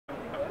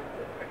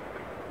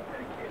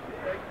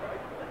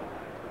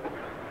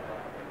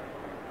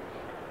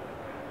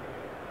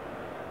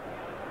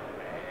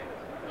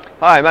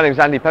Hi, my name is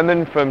Andy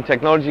Penman from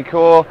Technology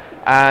Core,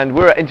 and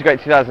we're at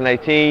Integrate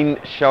 2018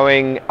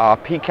 showing our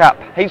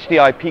PCAP,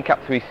 HDI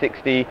PCAP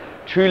 360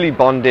 truly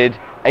bonded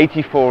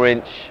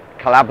 84-inch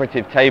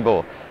collaborative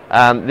table.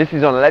 This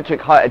is an electric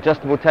height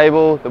adjustable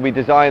table that we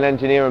design,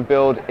 engineer and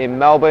build in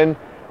Melbourne,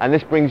 and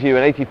this brings you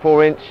an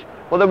 84-inch,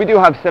 although we do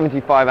have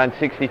 75 and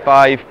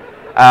 65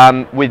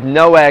 with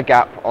no air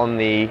gap on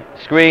the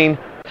screen.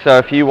 So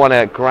if you want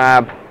to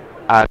grab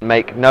and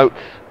make notes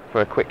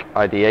for a quick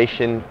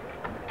ideation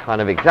kind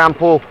of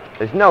example,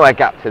 there's no air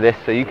gap to this,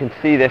 so you can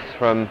see this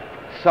from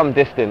some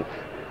distance.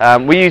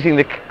 We're using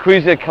the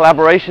Cruiser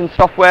collaboration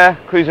software,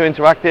 Cruiser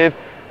Interactive.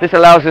 This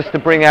allows us to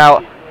bring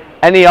out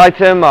any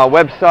item, our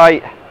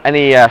website,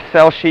 any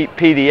sell sheet,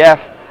 PDF,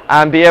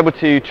 and be able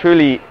to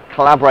truly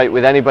collaborate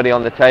with anybody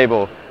on the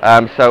table.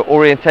 So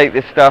orientate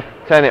this stuff,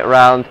 turn it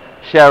around,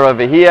 share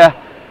over here.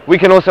 We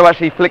can also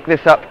actually flick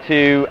this up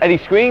to any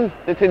screen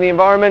that's in the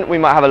environment. We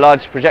might have a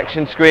large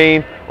projection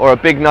screen or a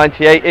big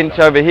 98-inch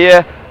over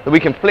here that we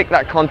can flick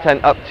that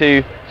content up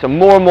to, so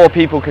more and more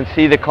people can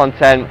see the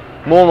content,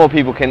 more and more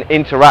people can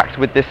interact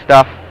with this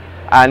stuff.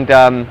 And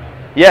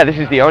yeah, this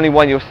is the only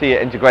one you'll see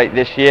at Integrate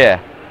this year.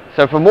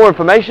 So for more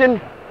information,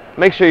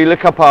 make sure you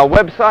look up our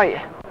website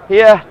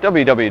here,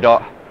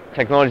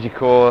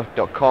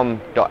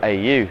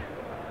 www.technologycore.com.au.